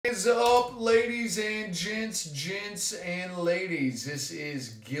is up, ladies and gents and ladies? This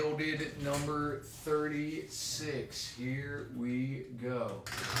is Gilded number 36. Here we go.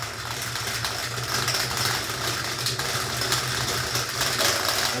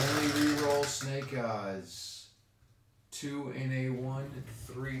 Only reroll Snake Eyes. 2 in a 1,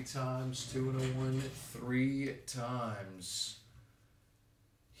 3 times. 2 in a 1, 3 times.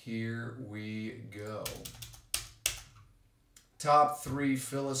 Here we go. Top 3,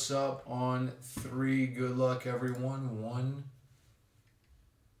 fill us up on 3. Good luck, everyone. 1,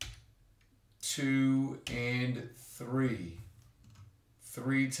 2, and 3.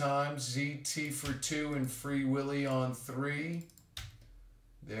 3 times. ZT for 2 and Free Willy on 3.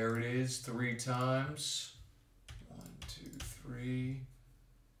 There it is, 3 times. 1, 2, 3.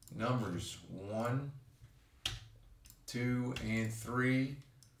 Numbers 1, 2, and 3.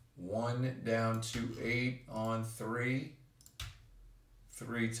 1 down to 8 on 3.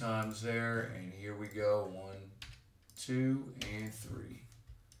 3 times there, and here we go. 1, 2, and 3.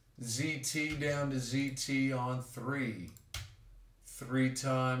 ZT down to ZT on 3. 3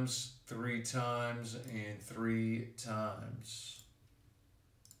 times, 3 times, and 3 times.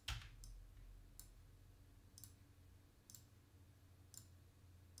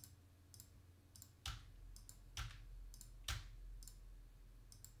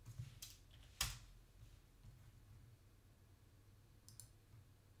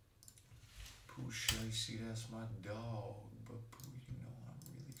 Pooh Shiesty, that's my dog, but Pooh, you know I'm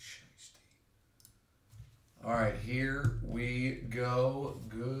really shiesty. Alright, here we go.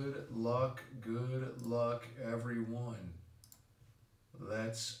 Good luck, everyone.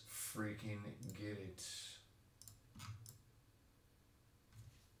 Let's freaking get it.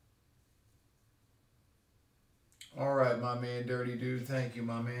 Alright, my man, Dirty Dude. Thank you,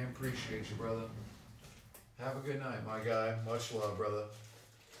 my man. Appreciate you, brother. Have a good night, my guy. Much love, brother.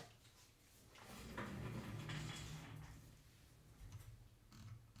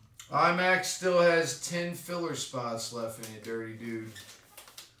 IMAX still has 10 filler spots left in it, Dirty Dude.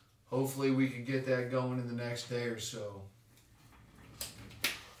 Hopefully we can get that going in the next day or so.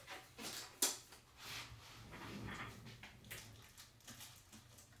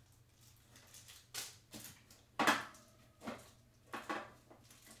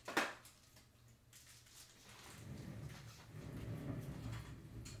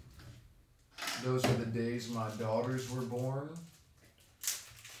 Those are the days my daughters were born.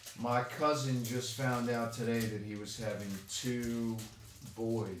 My cousin just found out today that he was having 2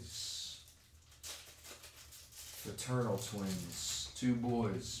 boys. Fraternal twins. 2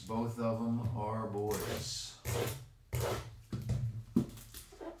 boys. Both of them are boys.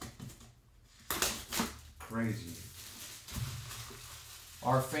 Crazy.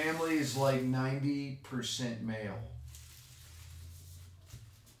 Our family is like 90% male.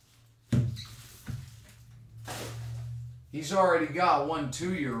 He's already got 1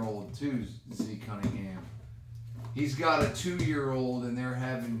 2-year-old too, Z Cunningham. He's got a 2-year-old and they're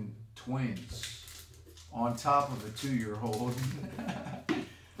having twins on top of a 2-year-old.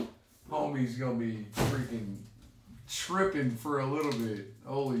 Homie's gonna be freaking tripping for a little bit.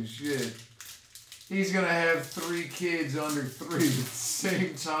 Holy shit. He's gonna have 3 kids under 3 at the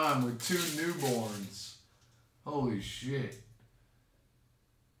same time with 2 newborns. Holy shit.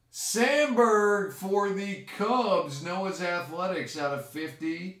 Sandberg for the Cubs. Noah's Athletics out of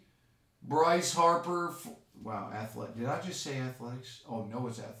 50. Bryce Harper. Wow, Athletic. Did I just say Athletics? Oh,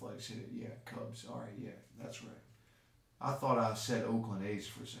 Noah's Athletics hit it. Yeah, Cubs. All right, yeah, that's right. I thought I said Oakland A's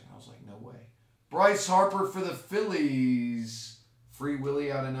for a second. I was like, no way. Bryce Harper for the Phillies. Free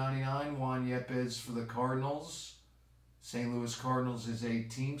Willy out of 99. Juan Yepes for the Cardinals. St. Louis Cardinals is a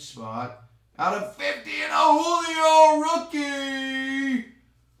team spot. Out of 50 and a Julio rookie.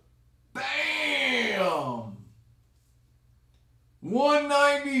 Bam!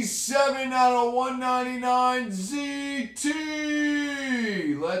 197 out of 199 ZT.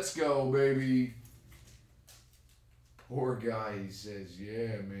 Let's go, baby. Poor guy, he says,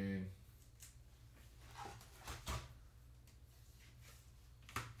 yeah, man.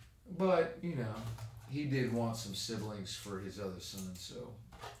 But, you know, he did want some siblings for his other son, so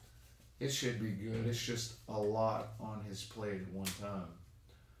it should be good. It's just a lot on his plate at one time.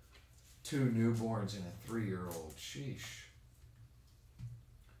 2 newborns and a 3-year-old. Sheesh.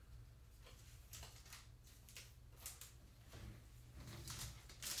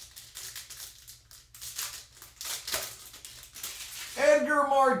 Edgar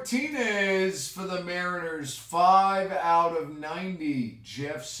Martinez for the Mariners. 5 out of 90.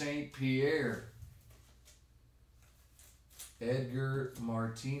 Jeff St. Pierre. Edgar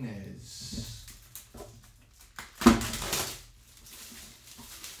Martinez.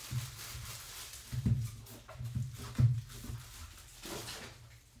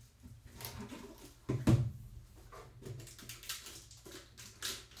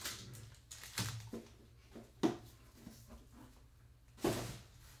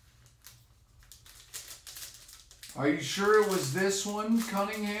 Are you sure it was this one,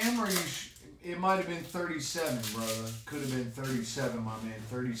 Cunningham? Or it might have been 37, brother. Could have been 37, my man.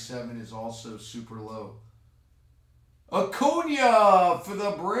 37 is also super low. Acuna for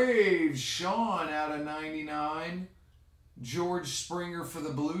the Braves. Sean out of 99. George Springer for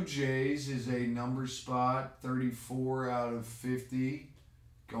the Blue Jays is a number spot. 34 out of 50.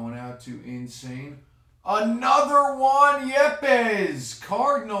 Going out to Insane. Another one, Yepes.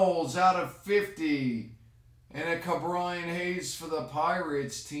 Cardinals out of 50. And a Cabrian Hayes for the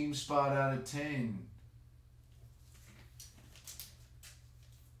Pirates, team spot out of 10.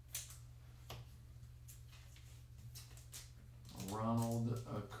 Ronald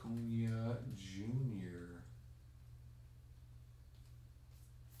Acuna Jr.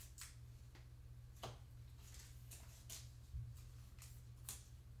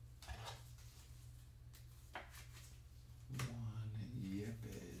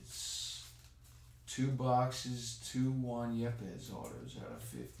 Yepes. 2 boxes, 2-1 Yepes autos out of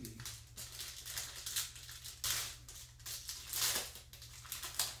 50.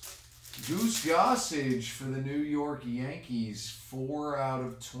 Goose Gossage for the New York Yankees, 4 out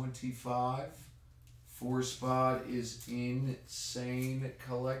of 25. 4 spot is Insane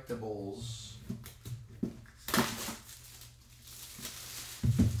Collectibles.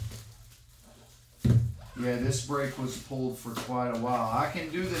 Yeah, this break was pulled for quite a while. I can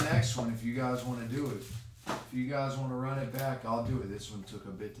do the next one if you guys want to do it. If you guys want to run it back, I'll do it. This one took a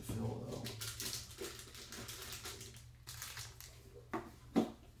bit to fill, though.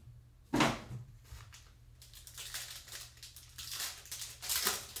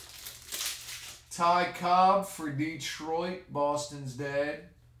 Ty Cobb for Detroit, Boston's dad.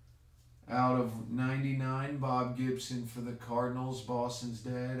 Out of 99, Bob Gibson for the Cardinals, Boston's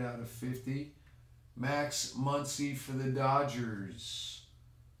dad, out of 50. Max Muncy for the Dodgers.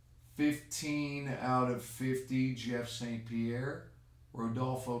 15 out of 50, Jeff St. Pierre.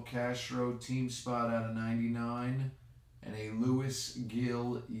 Rodolfo Castro, team spot out of 99. And a Lewis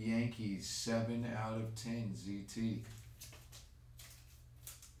Gill Yankees, 7 out of 10, ZT.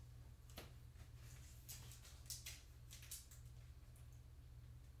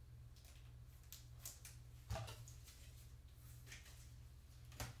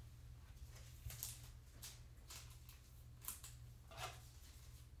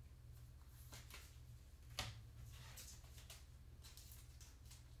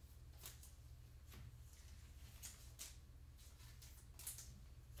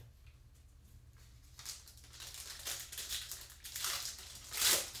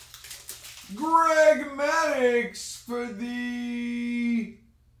 Greg Maddux for the,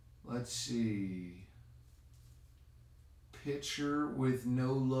 let's see, pitcher with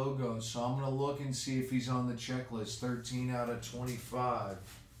no logo. So I'm going to look and see if he's on the checklist. 13 out of 25.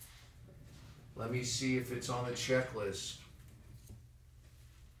 Let me see if it's on the checklist.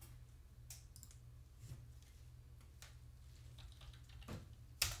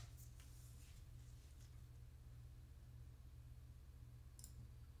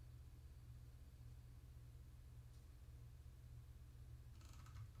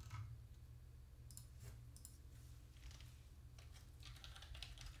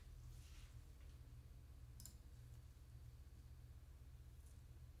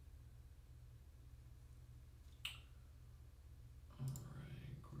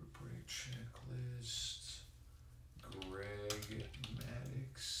 Checklist. Greg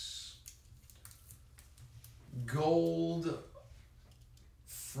Maddux. Gold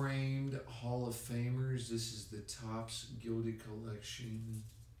framed Hall of Famers. This is the Topps Gilded Collection.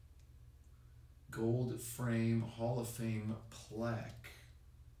 Gold frame Hall of Fame plaque.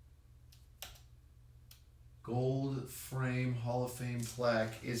 Gold frame Hall of Fame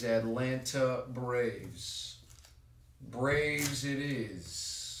plaque is Atlanta Braves. Braves it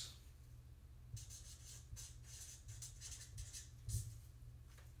is.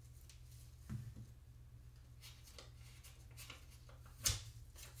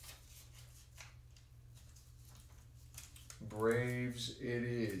 Braves it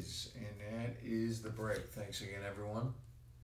is. And that is the break. Thanks again, everyone.